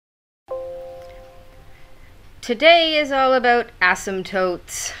Today is all about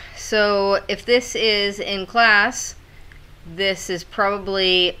asymptotes. So if this is in class, this is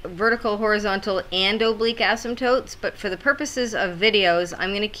probably vertical, horizontal, and oblique asymptotes, but for the purposes of videos,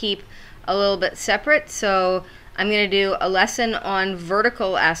 I'm going to keep a little bit separate. So I'm going to do a lesson on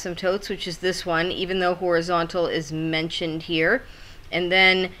vertical asymptotes, which is this one, even though horizontal is mentioned here. And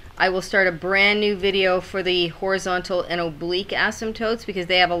then I will start a brand new video for the horizontal and oblique asymptotes because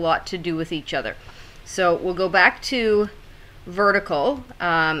they have a lot to do with each other. So we'll go back to vertical,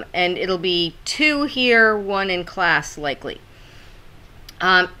 and it'll be 2 here, 1 in class likely.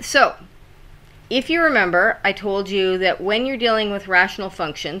 So if you remember, I told you that when you're dealing with rational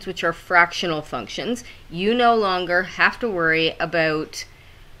functions, which are fractional functions, you no longer have to worry about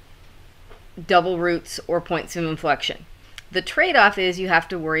double roots or points of inflection. The trade-off is you have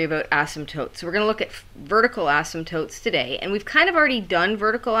to worry about asymptotes. So we're going to look at vertical asymptotes today, and we've kind of already done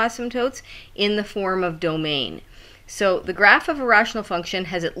vertical asymptotes in the form of domain. So the graph of a rational function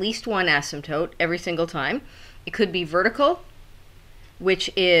has at least one asymptote every single time. It could be vertical, which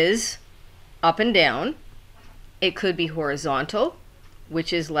is up and down. It could be horizontal,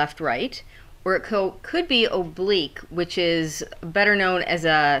 which is left-right. Or it could be oblique, which is better known as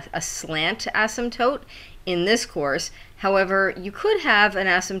a slant asymptote in this course. However, you could have an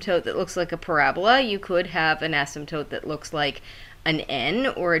asymptote that looks like a parabola. You could have an asymptote that looks like an N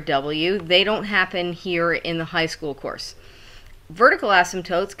or a W. They don't happen here in the high school course. Vertical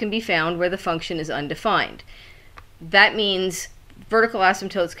asymptotes can be found where the function is undefined. That means vertical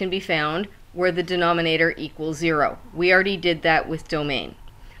asymptotes can be found where the denominator equals 0. We already did that with domain.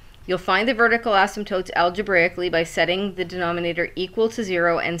 You'll find the vertical asymptotes algebraically by setting the denominator equal to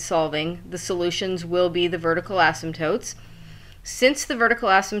 0 and solving. The solutions will be the vertical asymptotes. Since the vertical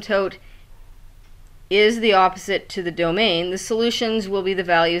asymptote is the opposite to the domain, the solutions will be the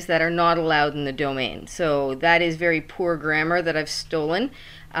values that are not allowed in the domain. So that is very poor grammar that I've stolen,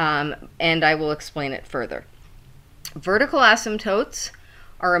 and I will explain it further. Vertical asymptotes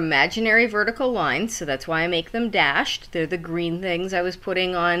are imaginary vertical lines, so that's why I make them dashed. They're the green things I was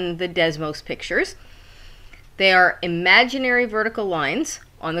putting on the Desmos pictures. They are imaginary vertical lines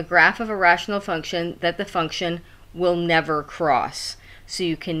on the graph of a rational function that the function will never cross. So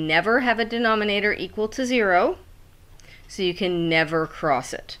you can never have a denominator equal to 0, so you can never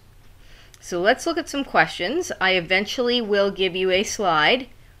cross it. So let's look at some questions. I eventually will give you a slide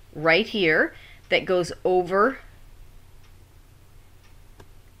right here that goes over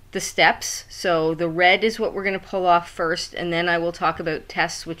the steps. So the red is what we're going to pull off first, and then I will talk about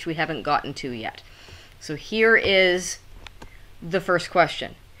tests, which we haven't gotten to yet. So here is the first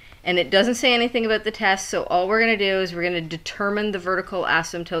question. And it doesn't say anything about the test, so all we're going to do is we're going to determine the vertical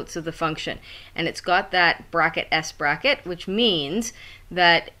asymptotes of the function. And it's got that bracket S bracket, which means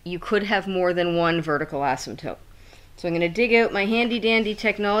that you could have more than one vertical asymptote. So I'm going to dig out my handy dandy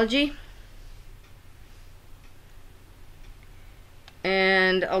technology.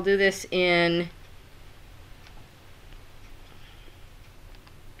 And I'll do this in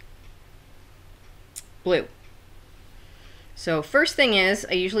blue. So first thing is,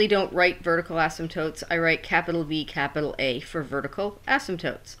 I usually don't write vertical asymptotes. I write capital V, capital A for vertical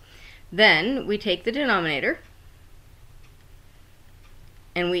asymptotes. Then we take the denominator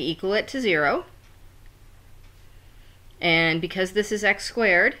and we equal it to 0. And because this is x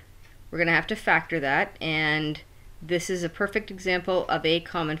squared, we're going to have to factor that, and this is a perfect example of a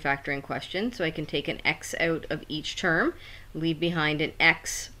common factoring question. So I can take an x out of each term, leave behind an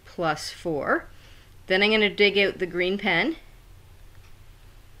x plus 4. Then I'm going to dig out the green pen.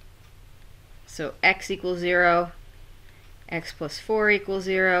 So x equals 0, x plus 4 equals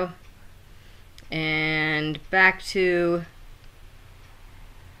 0, and back to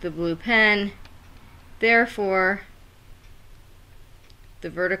the blue pen. Therefore, the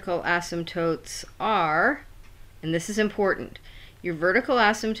vertical asymptotes are, and this is important, your vertical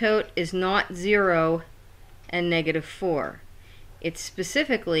asymptote is not 0 and negative 4. It's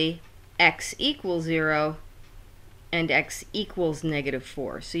specifically x equals 0 and x equals negative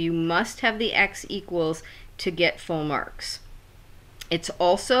 4. So you must have the x equals to get full marks. It's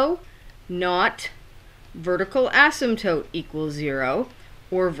also not vertical asymptote equals 0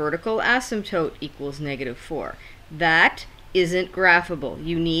 or vertical asymptote equals negative 4. That isn't graphable.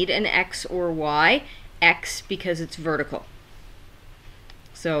 You need an x or y. X because it's vertical.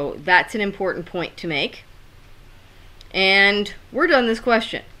 So that's an important point to make. And we're done this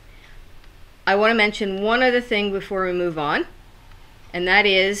question. I want to mention one other thing before we move on, and that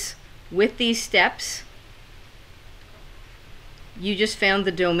is, with these steps, you just found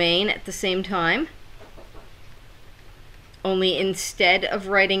the domain at the same time. only instead of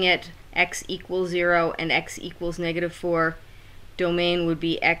writing it x equals 0 and x equals -4, domain would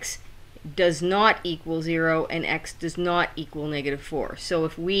be x does not equal 0 and x does not equal -4. So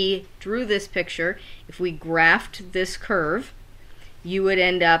if we drew this picture, if we graphed this curve, you would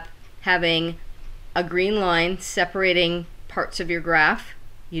end up having a green line separating parts of your graph.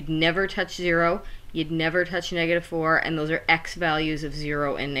 You'd never touch 0, you'd never touch -4, and those are x values of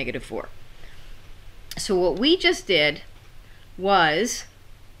 0 and -4. So what we just did was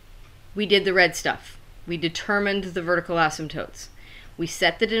we did the red stuff. We determined the vertical asymptotes. We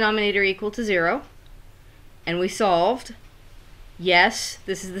set the denominator equal to 0, and we solved. Yes,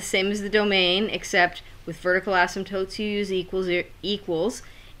 this is the same as the domain, except with vertical asymptotes you use equals,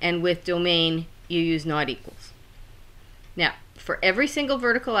 and with domain you use not equals. Now, for every single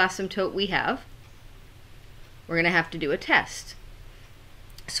vertical asymptote we have, we're going to have to do a test.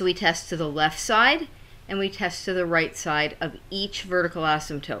 So we test to the left side, and we test to the right side of each vertical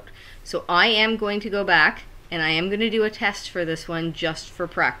asymptote. So I am going to go back, and I am going to do a test for this one just for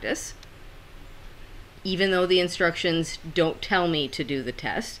practice, even though the instructions don't tell me to do the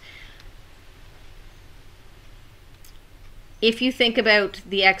test. If you think about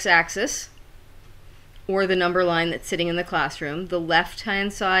the x-axis, or the number line that's sitting in the classroom, the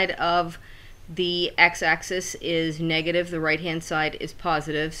left-hand side of the x-axis is negative, the right-hand side is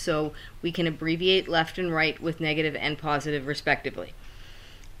positive, so we can abbreviate left and right with negative and positive respectively.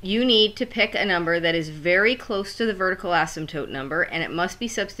 You need to pick a number that is very close to the vertical asymptote number, and it must be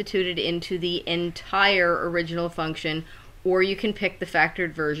substituted into the entire original function, or you can pick the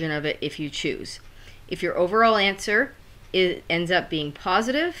factored version of it if you choose. If your overall answer ends up being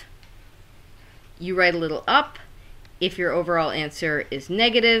positive, you write a little up. If your overall answer is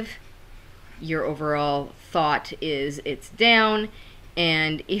negative, your overall thought is it's down.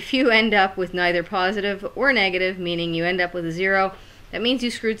 And if you end up with neither positive or negative, meaning you end up with a 0, that means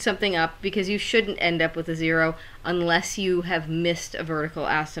you screwed something up, because you shouldn't end up with a 0 unless you have missed a vertical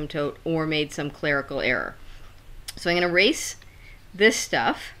asymptote or made some clerical error. So I'm going to erase this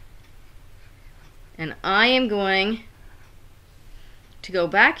stuff, and I am going to go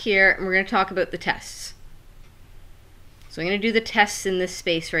back here, and we're going to talk about the tests. So I'm going to do the tests in this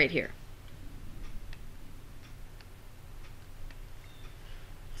space right here.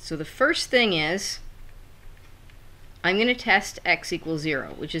 So the first thing is, I'm going to test x equals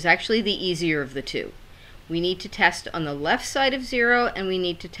 0, which is actually the easier of the two. We need to test on the left side of 0, and we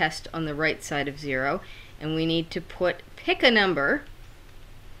need to test on the right side of 0, and we need to pick a number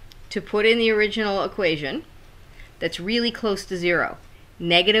to put in the original equation that's really close to 0.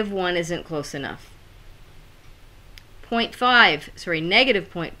 -1 isn't close enough. Negative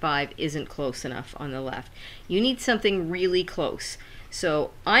 0.5 isn't close enough on the left. You need something really close.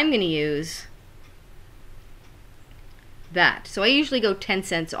 So I'm going to use that. So I usually go 10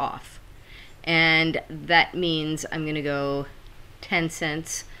 cents off, and that means I'm going to go 10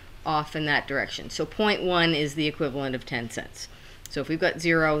 cents off in that direction. So 0.1 is the equivalent of 10 cents. So if we've got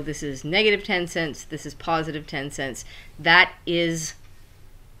 0, this is negative 10 cents, this is positive 10 cents. That is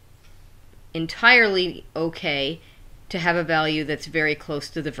entirely okay to have a value that's very close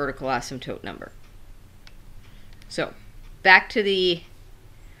to the vertical asymptote number. So back to the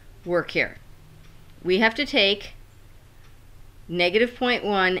work here. We have to take negative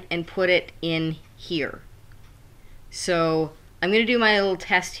 0.1 and put it in here. So I'm going to do my little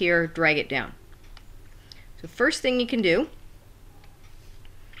test here, drag it down. So first thing you can do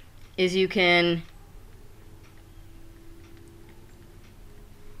is you can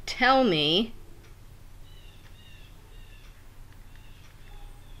tell me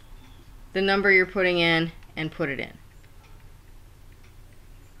the number you're putting in and put it in.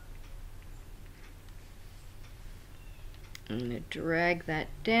 I'm going to drag that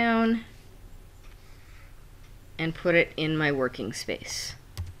down and put it in my working space.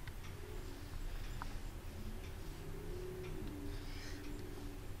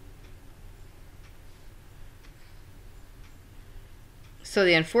 So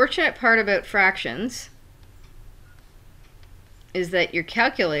the unfortunate part about fractions is that your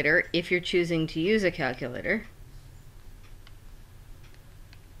calculator, if you're choosing to use a calculator,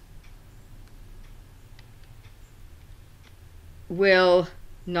 will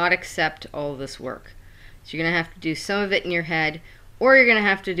not accept all this work. So you're going to have to do some of it in your head, or you're going to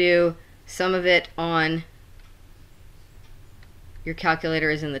have to do some of it on your calculator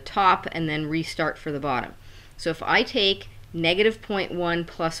is in the top and then restart for the bottom. So if I take negative 0.1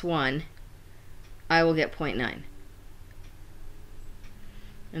 plus 1, I will get 0.9.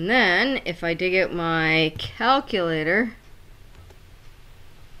 And then if I dig out my calculator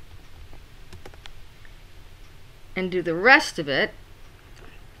and do the rest of it.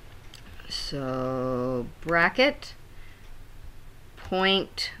 So bracket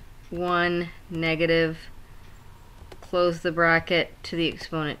 0.1 negative, close the bracket, to the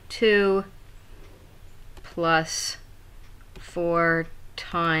exponent 2 plus 4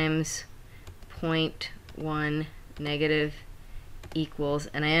 times 0.1 negative equals,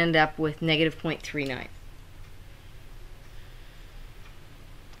 and I end up with negative 0.39.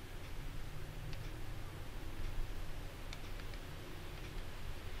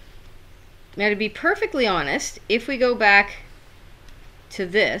 Now, to be perfectly honest, if we go back to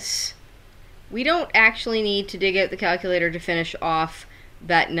this, we don't actually need to dig out the calculator to finish off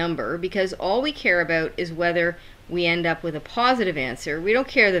that number, because all we care about is whether we end up with a positive answer. We don't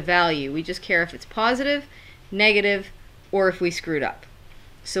care the value, we just care if it's positive, negative, or if we screwed up.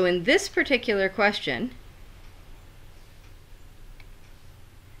 So in this particular question,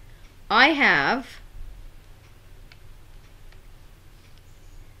 I have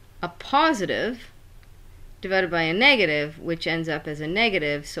a positive divided by a negative, which ends up as a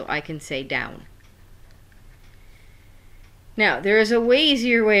negative, so I can say down. Now, there is a way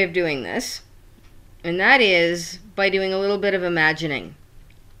easier way of doing this, and that is by doing a little bit of imagining.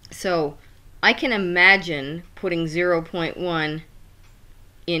 So I can imagine putting 0.1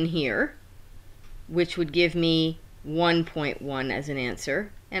 in here, which would give me 1.1 as an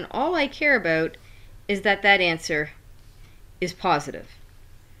answer, and all I care about is that that answer is positive.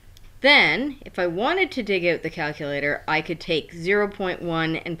 Then, if I wanted to dig out the calculator, I could take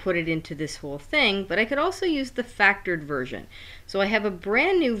 0.1 and put it into this whole thing, but I could also use the factored version. So I have a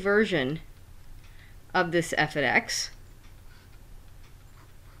brand new version of this f of x,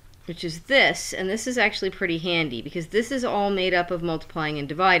 which is this, and this is actually pretty handy because this is all made up of multiplying and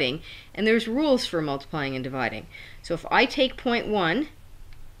dividing, and there's rules for multiplying and dividing. So if I take 0.1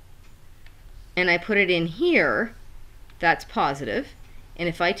 and I put it in here, that's positive. And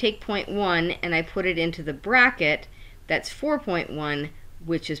if I take 0.1 and I put it into the bracket, that's 4.1,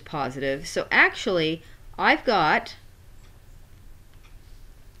 which is positive. So actually, I've got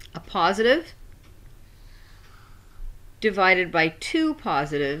a positive divided by two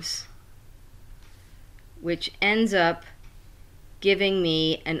positives, which ends up giving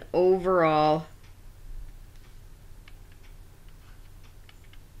me an overall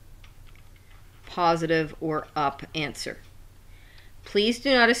positive or up answer. Please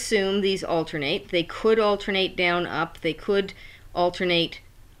do not assume these alternate. They could alternate down, up. They could alternate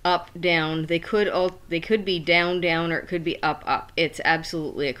up, down. They could be down, down, or it could be up, up. It's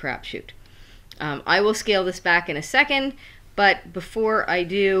absolutely a crapshoot. I will scale this back in a second, but before I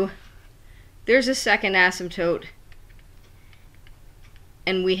do, there's a second asymptote,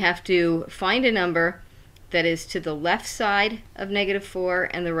 and we have to find a number that is to the left side of -4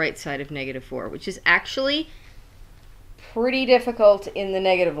 and the right side of -4, which is actually pretty difficult in the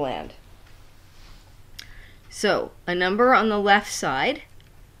negative land. So a number on the left side,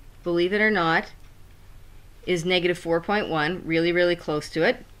 believe it or not, is -4.1, really, really close to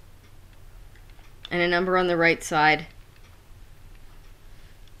it. And a number on the right side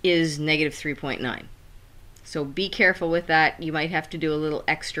is -3.9. So be careful with that. You might have to do a little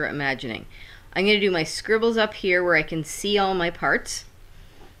extra imagining. I'm going to do my scribbles up here where I can see all my parts.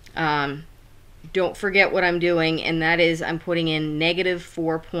 Don't forget what I'm doing, and that is I'm putting in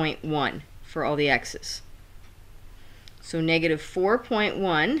 -4.1 for all the x's. So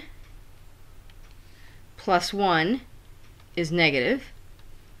 -4.1 plus 1 is negative.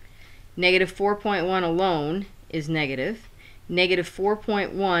 -4.1 alone is negative.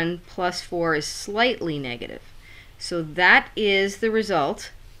 -4.1 plus 4 is slightly negative. So that is the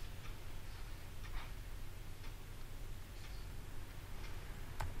result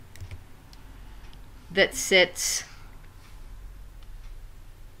that sits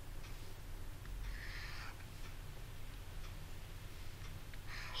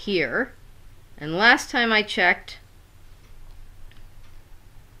here. And last time I checked,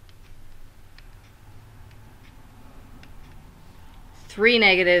 three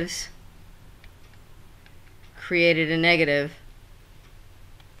negatives created a negative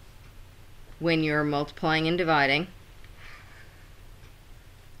when you're multiplying and dividing.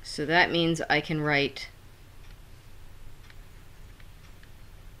 So that means I can write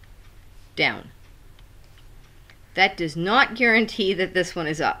down. That does not guarantee that this one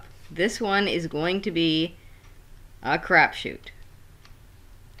is up. This one is going to be a crapshoot.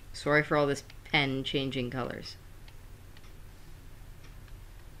 Sorry for all this pen changing colors.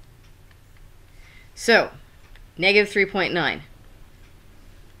 So, -3.9.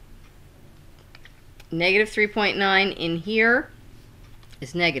 -3.9 in here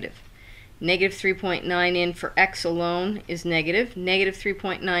is negative. Negative 3.9 in for x alone is negative. Negative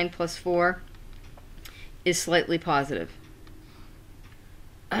 3.9 plus 4 is slightly positive.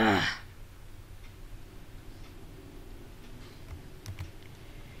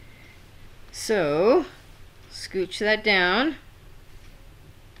 So, scooch that down.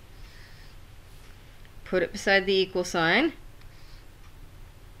 Put it beside the equal sign.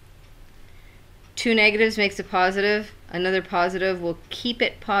 2 negatives makes a positive. Another positive will keep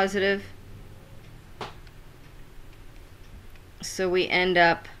it positive. So we end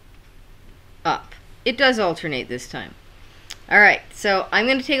up up. It does alternate this time. Alright, so I'm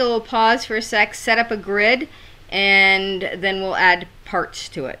going to take a little pause for a sec, set up a grid, and then we'll add parts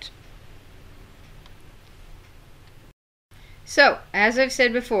to it. So, as I've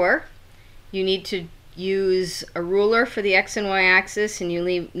said before, you need to use a ruler for the x and y axis, and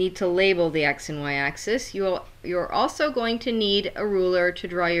you need to label the x and y axis. You're also going to need a ruler to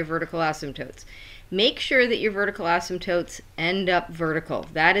draw your vertical asymptotes. Make sure that your vertical asymptotes end up vertical.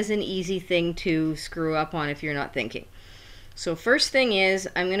 That is an easy thing to screw up on if you're not thinking. So first thing is,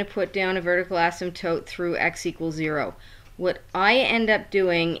 I'm going to put down a vertical asymptote through x equals 0. What I end up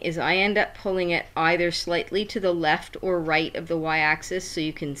doing is I end up pulling it either slightly to the left or right of the y-axis so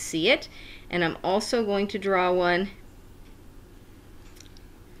you can see it. And I'm also going to draw one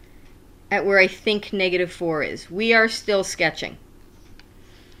at where I think negative 4 is. We are still sketching.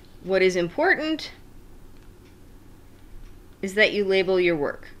 What is important is that you label your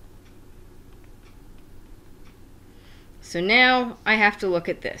work. So now I have to look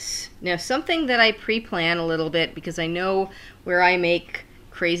at this. Now, something that I pre-plan a little bit, because I know where I make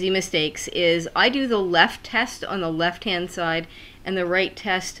crazy mistakes, is I do the left test on the left-hand side and the right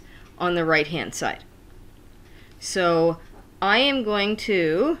test on the right-hand side. So I am going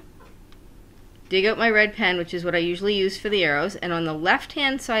to dig out my red pen, which is what I usually use for the arrows, and on the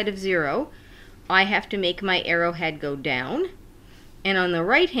left-hand side of 0, I have to make my arrowhead go down, and on the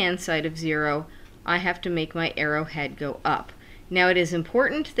right-hand side of 0, I have to make my arrowhead go up. Now, it is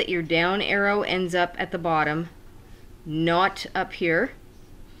important that your down arrow ends up at the bottom, not up here,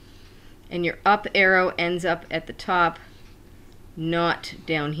 and your up arrow ends up at the top, not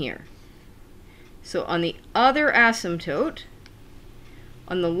down here. So on the other asymptote,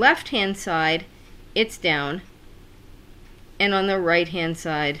 on the left-hand side, it's down, and on the right-hand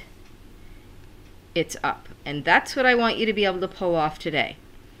side, it's up. And that's what I want you to be able to pull off today.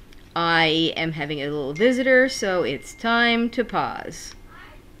 I am having a little visitor, so it's time to pause.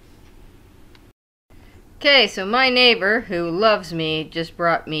 Okay, so my neighbor, who loves me, just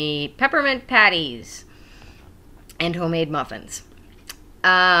brought me peppermint patties and homemade muffins.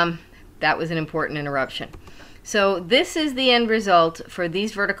 That was an important interruption. So this is the end result for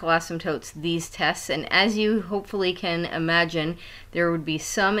these vertical asymptotes, these tests, and as you hopefully can imagine, there would be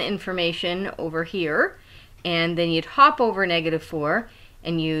some information over here, and then you'd hop over negative 4,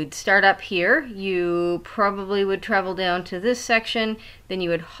 and you'd start up here. You probably would travel down to this section, then you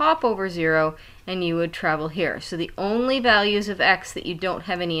would hop over 0, and you would travel here. So the only values of x that you don't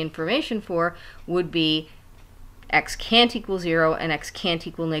have any information for would be x can't equal 0 and x can't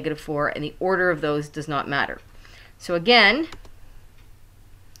equal negative 4, and the order of those does not matter. So again,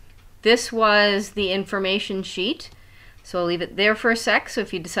 this was the information sheet. So I'll leave it there for a sec. So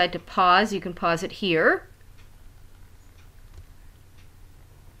if you decide to pause, you can pause it here.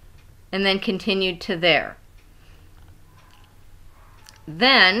 And then continue to there.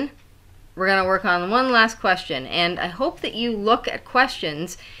 Then we're going to work on one last question, and I hope that you look at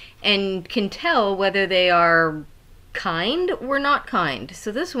questions and can tell whether they are kind or not kind. So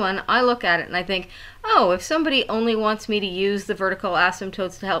this one, I look at it and I think, oh, if somebody only wants me to use the vertical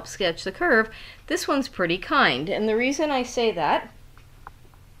asymptotes to help sketch the curve, this one's pretty kind. And the reason I say that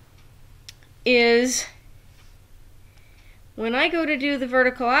is when I go to do the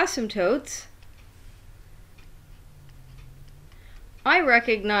vertical asymptotes, I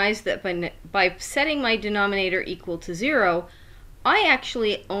recognize that by setting my denominator equal to 0, I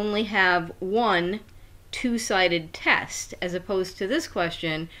actually only have one two-sided test, as opposed to this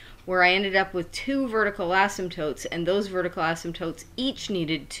question where I ended up with 2 vertical asymptotes, and those vertical asymptotes each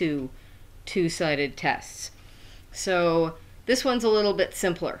needed two-sided tests. So this one's a little bit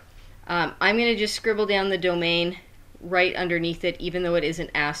simpler. I'm going to just scribble down the domain right underneath it, even though it isn't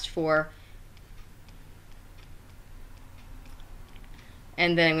asked for.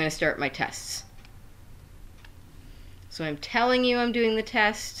 And then I'm going to start my tests. So I'm telling you I'm doing the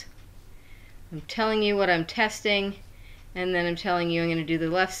test. I'm telling you what I'm testing. And then I'm telling you I'm going to do the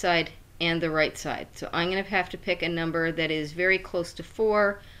left side and the right side. So I'm going to have to pick a number that is very close to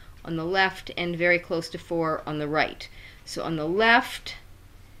 4 on the left and very close to 4 on the right. So on the left,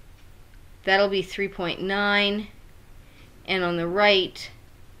 That'll be 3.9. And on the right,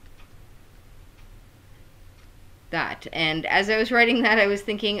 that. And as I was writing that, I was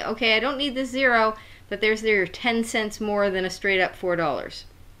thinking, okay, I don't need this 0, but there's 10 cents more than a straight up $4.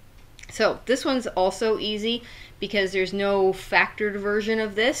 So this one's also easy because there's no factored version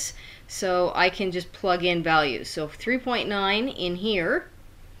of this, so I can just plug in values. So 3.9 in here,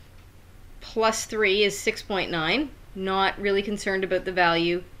 plus 3 is 6.9. Not really concerned about the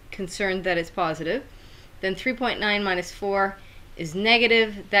value, concerned that it's positive. Then 3.9 minus 4 is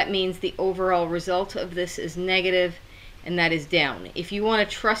negative. That means the overall result of this is negative, and that is down. If you want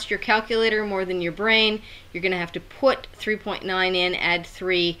to trust your calculator more than your brain, you're going to have to put 3.9 in, add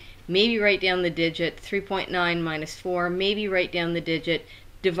 3, maybe write down the digit, 3.9 minus 4, maybe write down the digit,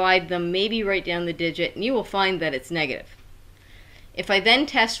 divide them, maybe write down the digit, and you will find that it's negative. If I then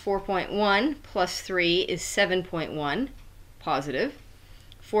test 4.1 plus 3 is 7.1, positive.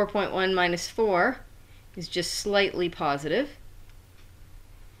 4.1 minus 4 is just slightly positive.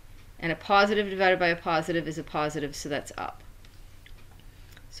 And a positive divided by a positive is a positive, so that's up.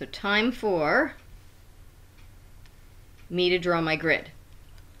 So time for me to draw my grid.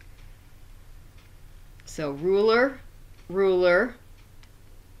 So ruler, ruler,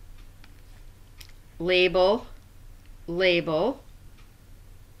 label, label,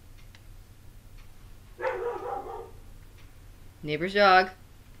 neighbor's dog,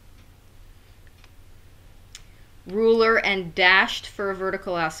 ruler and dashed for a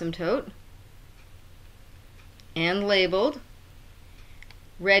vertical asymptote, and labeled,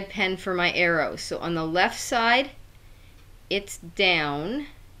 red pen for my arrow. So on the left side, it's down,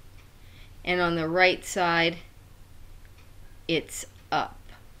 and on the right side, it's up.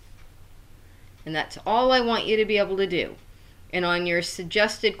 And that's all I want you to be able to do. And on your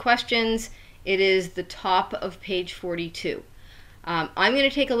suggested questions, it is the top of page 42. I'm going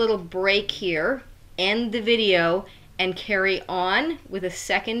to take a little break here, end the video, and carry on with a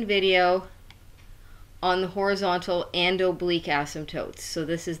second video on the horizontal and oblique asymptotes. So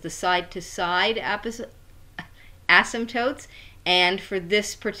this is the side-to-side asymptotes, and for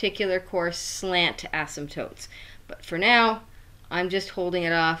this particular course, slant asymptotes. But for now, I'm just holding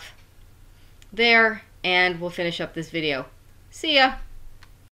it off there, and we'll finish up this video. See ya!